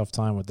have a tough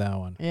time with that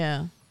one.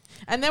 Yeah.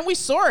 And then we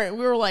saw it and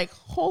we were like,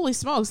 holy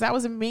smokes, that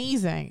was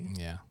amazing.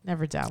 Yeah.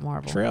 Never doubt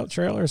Marvel.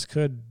 Trailers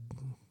could,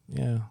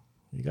 yeah.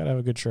 You got to have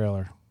a good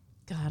trailer.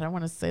 God, I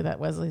want to say that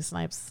Wesley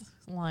Snipes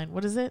line.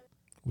 What is it?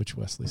 Which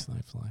Wesley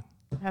Snipes line?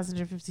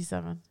 Passenger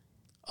 57.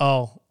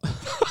 Oh.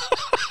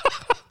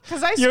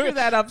 Because I screwed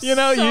that up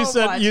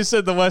you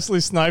said the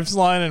Wesley Snipes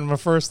line, and my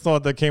first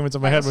thought that came into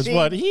my head was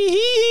what? Hee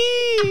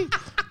hee hee.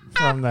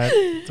 from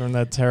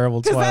that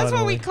terrible Because Twilight that's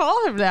what movie. we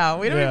call him now.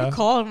 We don't even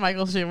call him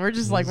Michael Sheen. We're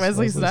just like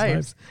Wesley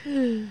Snipes.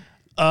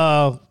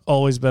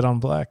 Always Bet on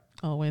Black.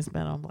 Always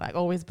bet on Black.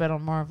 Always bet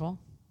on Marvel.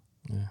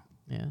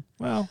 Yeah.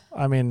 Well,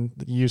 I mean,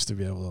 you used to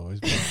be able to always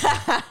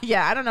bet.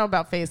 Yeah, I don't know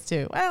about phase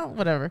 2. Well,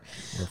 whatever.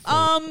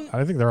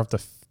 I think they're up to.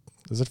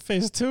 Is it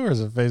phase 2 or is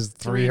it phase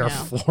 3 or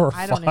 4 or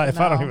 5?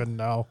 I don't even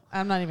know.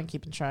 I'm not even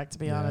keeping track, to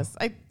be honest.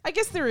 I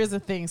guess there is a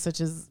thing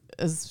such as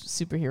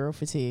superhero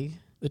fatigue.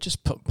 They're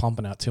just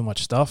pumping out too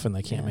much stuff and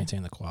they can't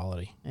maintain the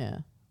quality. Yeah.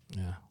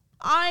 Yeah.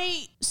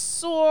 I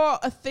saw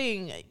a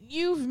thing.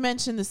 You've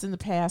mentioned this in the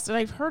past, and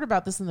I've heard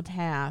about this in the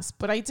past,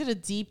 but I did a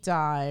deep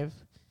dive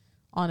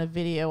on a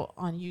video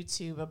on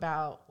YouTube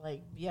about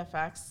like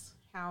VFX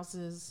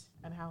houses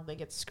and how they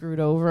get screwed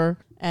over,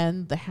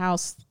 and the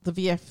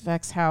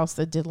VFX house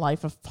that did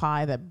Life of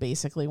Pi that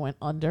basically went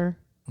under.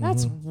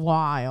 That's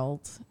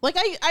wild. Like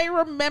I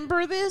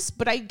remember this,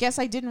 but I guess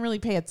I didn't really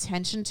pay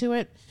attention to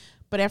it.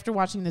 But after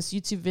watching this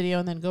YouTube video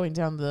and then going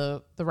down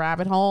the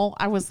rabbit hole,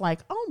 I was like,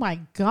 oh my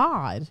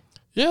God.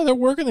 Yeah, they're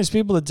working these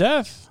people to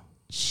death.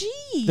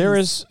 Jeez. There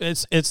is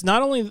it's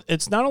not only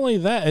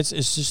that,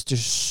 it's just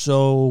there's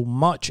so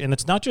much, and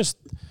it's not just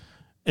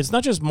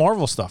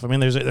Marvel stuff. I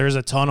mean, there's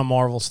a ton of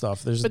Marvel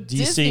stuff. There's but DC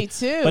Disney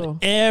too. But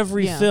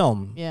every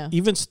film,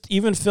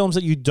 even films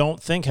that you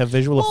don't think have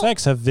visual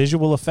effects have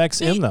visual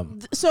effects in them.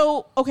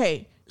 So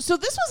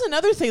this was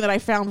another thing that I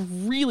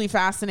found really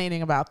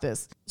fascinating about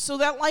this. So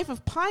that Life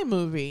of Pi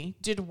movie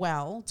did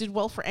well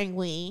for Ang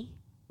Lee.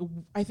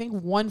 I think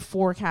won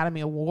 4 Academy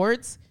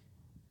Awards.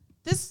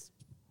 This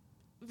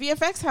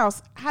VFX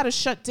house had to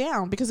shut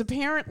down because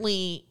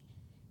apparently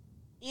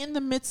in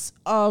the midst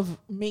of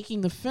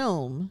making the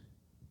film,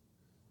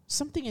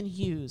 something in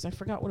Hughes, I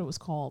forgot what it was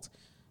called,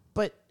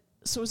 but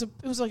so it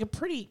was like a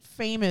pretty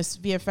famous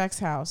VFX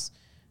house.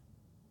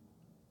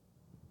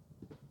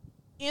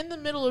 In the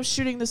middle of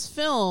shooting this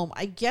film,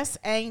 I guess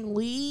Ang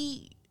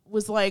Lee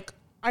was like,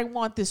 I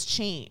want this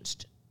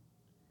changed.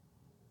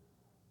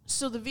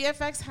 So the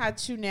VFX had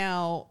to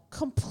now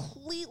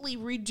completely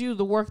redo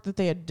the work that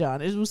they had done.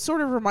 It was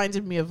sort of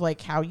reminded me of like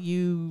how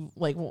you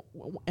like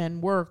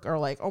and work are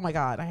like, oh my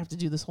God, I have to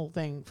do this whole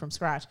thing from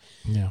scratch.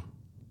 Yeah.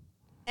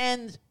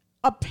 And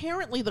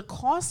apparently the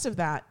cost of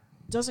that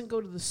doesn't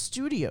go to the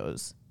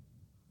studios.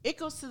 It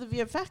goes to the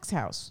VFX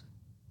house.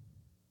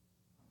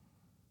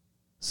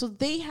 So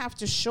they have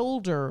to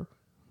shoulder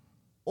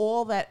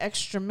all that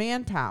extra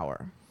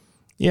manpower.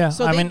 Yeah.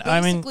 So they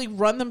basically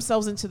run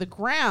themselves into the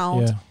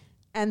ground. Yeah.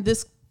 And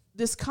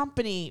this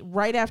company,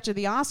 right after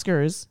the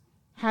Oscars,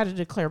 had to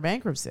declare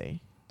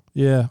bankruptcy.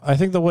 Yeah. I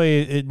think the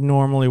way it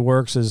normally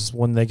works is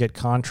when they get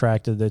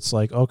contracted, it's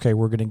like, okay,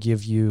 we're going to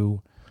give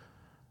you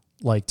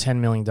like $10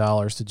 million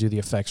to do the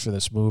effects for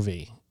this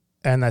movie.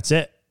 And that's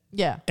it.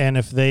 Yeah. And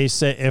if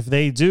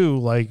they do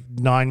like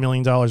 $9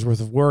 million worth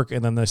of work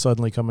and then they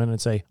suddenly come in and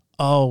say,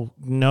 oh,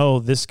 no,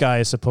 this guy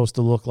is supposed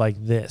to look like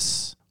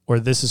this, or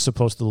this is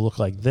supposed to look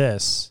like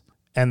this,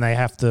 and they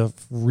have to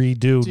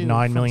redo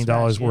 $9 million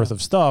worth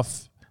of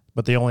stuff,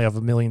 but they only have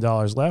 $1 million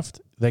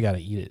left, they got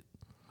to eat it.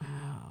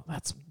 Wow,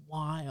 that's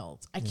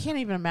wild. I can't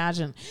even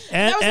imagine.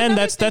 And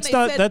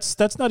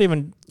that's not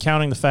even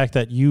counting the fact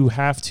that you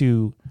have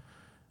to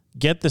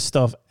get this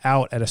stuff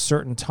out at a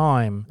certain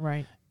time.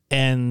 Right.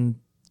 And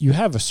you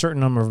have a certain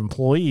number of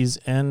employees,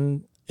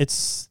 and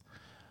it's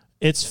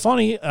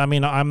funny. I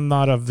mean, I'm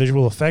not a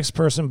visual effects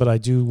person, but I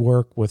do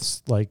work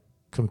with like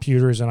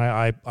computers, and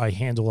I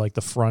handle like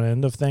the front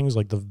end of things,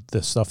 like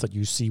the stuff that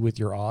you see with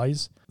your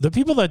eyes. The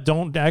people that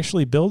don't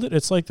actually build it,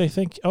 it's like they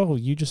think, oh,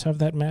 you just have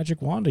that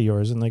magic wand of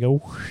yours, and they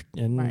go,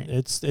 and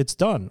it's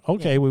done.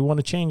 Okay, we want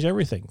to change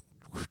everything.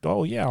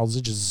 Oh yeah, I'll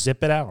just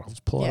zip it out. I'll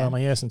just pull it out of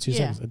my ass in 2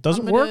 seconds. It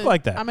doesn't work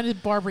like that. I'm gonna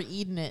Barbara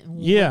Eden it and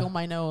wiggle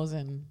my nose,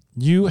 and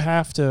you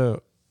have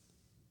to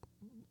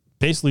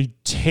basically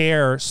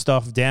tear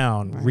stuff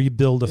down,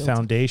 rebuild a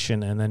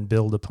foundation, and then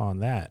build upon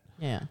that.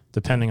 Yeah.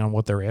 Depending on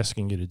what they're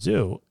asking you to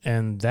do.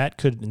 And that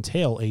could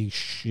entail a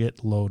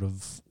shitload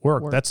of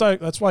work. That's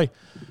why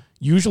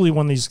usually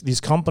when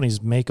these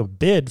companies make a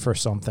bid for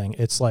something,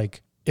 it's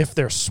like if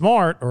they're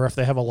smart or if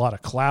they have a lot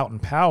of clout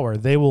and power,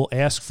 they will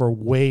ask for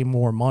way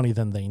more money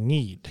than they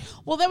need.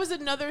 Well, that was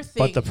another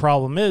thing. But the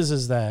problem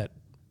is that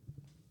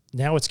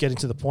now it's getting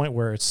to the point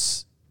where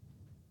it's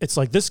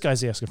like this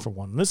guy's asking for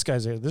one, this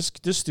guy's this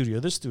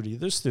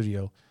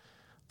studio.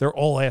 They're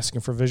all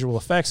asking for visual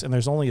effects, and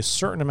there's only a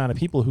certain amount of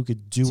people who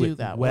could do it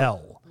that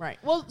well. Right.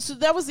 Well, so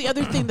that was the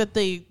other thing that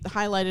they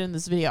highlighted in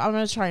this video. I'm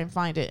going to try and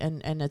find it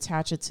and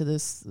attach it to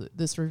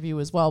this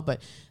review as well.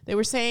 But they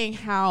were saying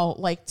how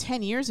like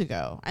 10 years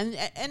ago, and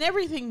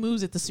everything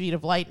moves at the speed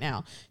of light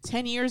now.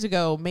 10 years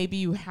ago, maybe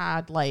you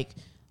had like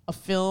a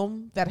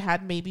film that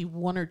had maybe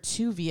 1 or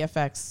 2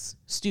 VFX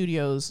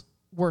studios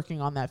working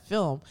on that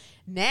film.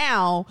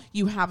 Now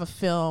you have a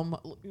film,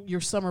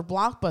 your summer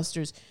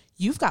blockbusters.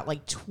 You've got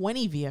like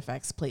 20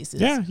 VFX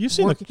places. Yeah, you've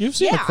seen the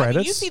credits. I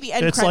mean, you see the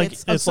end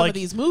credits of some of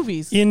these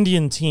movies.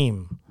 Indian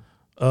team,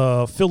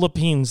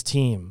 Philippines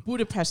team,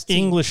 Budapest team,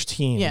 English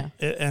team. Yeah,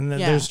 and then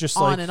there's just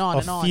like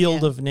a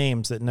field of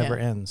names that never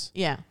ends.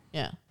 Yeah.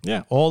 Yeah.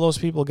 Yeah. All those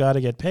people got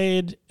to get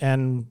paid,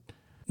 and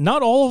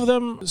not all of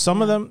them.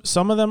 Some of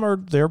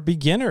them they're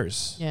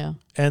beginners. Yeah.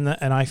 And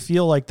I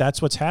feel like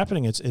that's what's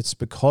happening. It's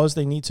because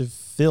they need to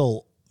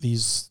fill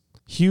these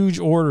huge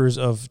orders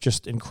of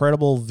just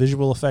incredible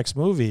visual effects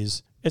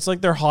movies. It's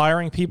like they're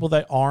hiring people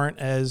that aren't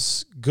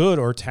as good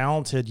or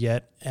talented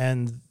yet,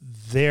 and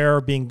they're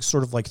being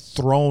sort of like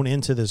thrown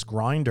into this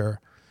grinder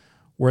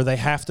where they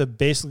have to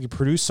basically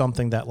produce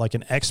something that like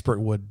an expert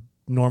would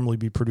normally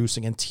be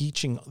producing and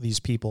teaching these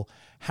people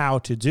how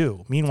to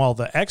do. Meanwhile,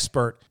 the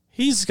expert,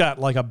 he's got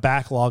like a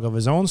backlog of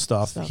his own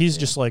stuff. He's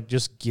just like,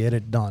 just get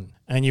it done.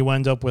 And you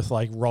end up with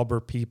like rubber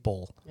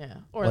people. Yeah.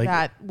 Or like,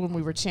 that when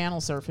we were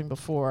channel surfing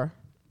before,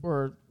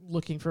 we're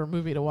looking for a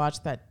movie to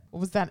watch that. What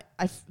was that?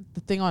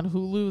 The thing on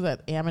Hulu,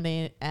 that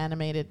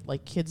animated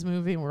like kids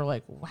movie. And we're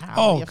like,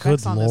 wow, the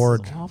effects on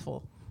Lord. This is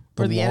awful.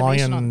 The or the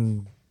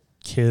Lion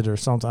Kid or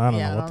something. I don't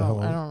know what the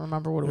hell. I don't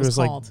remember what it was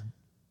called. Like,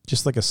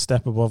 just like a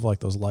step above like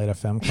those Light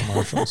FM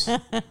commercials.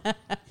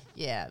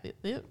 Yeah,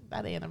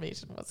 that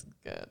animation wasn't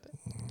good.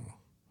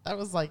 That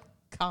was like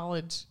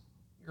college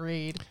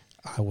grade.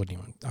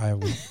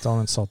 Don't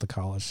insult the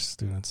college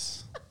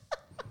students.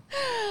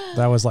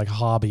 That was like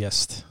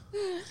hobbyist.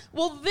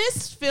 Well,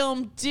 this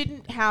film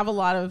didn't have a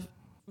lot of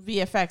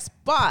VFX,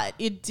 but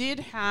it did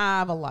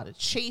have a lot of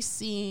chase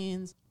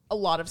scenes, a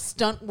lot of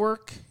stunt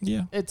work.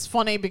 Yeah. It's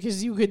funny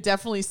because you could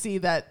definitely see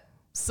that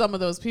some of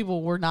those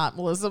people were not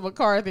Melissa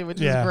McCarthy,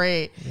 which is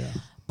great. Yeah.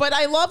 But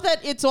I love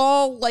that it's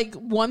all like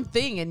one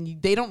thing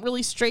and they don't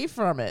really stray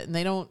from it. And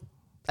they don't,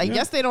 I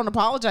guess they don't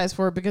apologize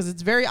for it because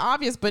it's very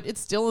obvious, but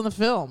it's still in the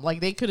film. Like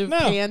they could have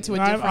panned to a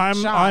different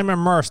shot. I'm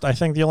immersed. I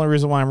think the only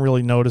reason why I'm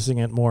really noticing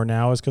it more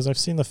now is because I've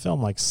seen the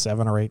film like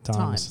 7 or 8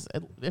 times.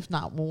 If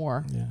not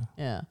more. Yeah.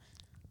 Yeah.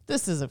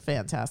 This is a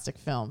fantastic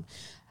film.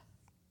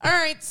 All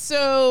right.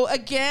 So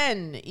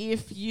again,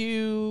 if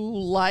you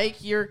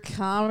like your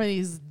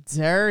comedies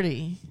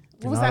dirty,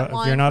 what was that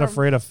line? If you're not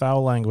afraid of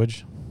foul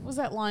language. What was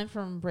that line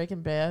from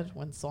Breaking Bad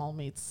when Saul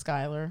meets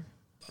Skyler?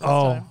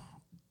 Oh,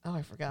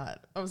 I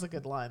forgot. That was a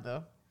good line,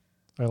 though.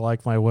 I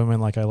like my women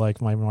like I like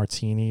my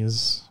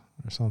martinis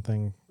or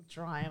something.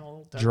 Dry and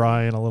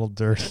a little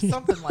dirty.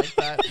 Something like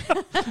that.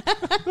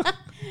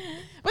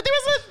 But there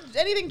wasn't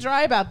anything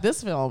dry about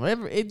this film.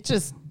 It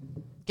just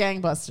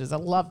gangbusters. I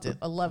loved it.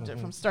 It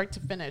from start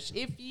to finish.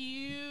 If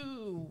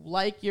you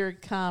like your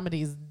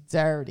comedies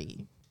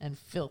dirty and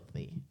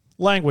filthy.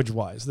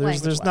 Language-wise,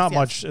 there's not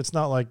much. It's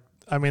not like,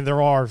 I mean,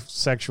 there are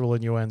sexual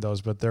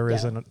innuendos, but there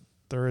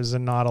is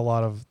not a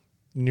lot of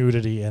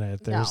nudity in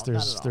it.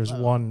 There's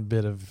one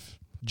bit of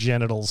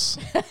genitals.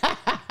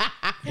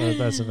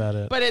 That's about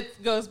it. But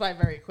it goes by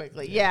very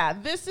quickly. Yeah,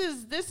 this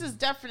is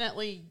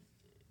definitely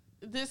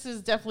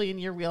in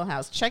your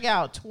wheelhouse. Check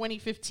out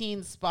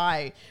 2015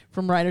 Spy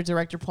from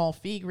writer-director Paul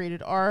Feig,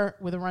 rated R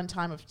with a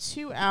runtime of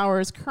 2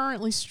 hours,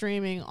 currently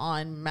streaming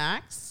on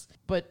Max,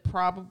 but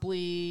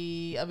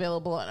probably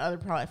available on other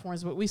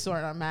platforms, but we saw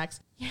it on Max.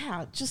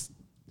 Yeah, just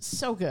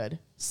so good.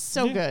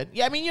 Good.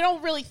 Yeah, I mean, you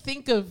don't really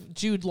think of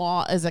Jude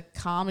Law as a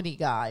comedy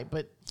guy,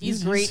 but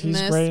he's great in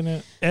this. He's great in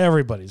it.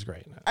 Everybody's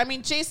great in it. I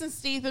mean, Jason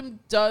Statham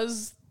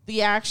does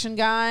the action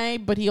guy,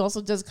 but he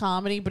also does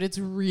comedy, but it's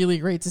really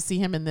great to see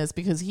him in this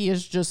because he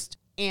is just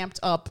amped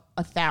up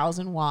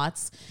 1,000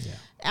 watts. Yeah.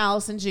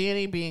 Allison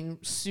Janney being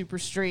super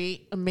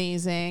straight,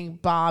 amazing.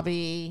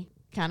 Bobby,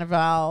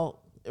 Cannavale,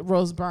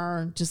 Rose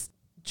Byrne, just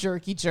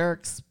jerky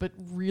jerks, but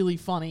really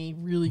funny,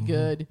 really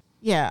good.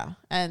 Yeah.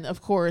 And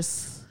of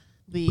course,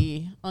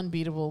 the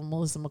unbeatable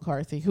Melissa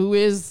McCarthy, who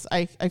is,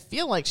 I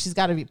feel like she's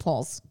got to be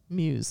Paul's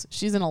muse.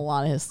 She's in a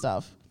lot of his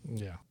stuff.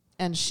 Yeah.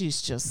 And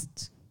she's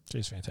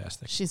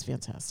fantastic. She's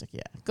fantastic,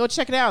 yeah. Go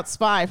check it out.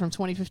 Spy from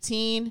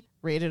 2015,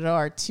 rated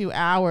R, 2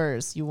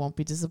 hours. You won't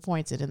be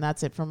disappointed. And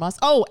that's it from us.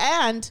 Oh,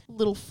 and a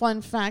little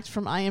fun fact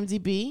from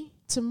IMDb.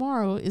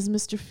 Tomorrow is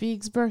Mr.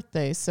 Feig's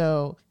birthday.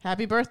 So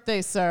happy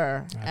birthday,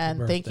 sir. Happy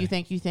birthday.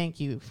 Thank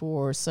you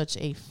for such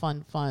a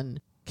fun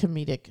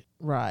comedic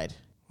ride.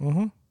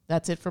 Mm-hmm.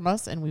 That's it from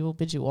us, and we will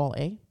bid you all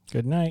a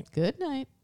good night. Good night.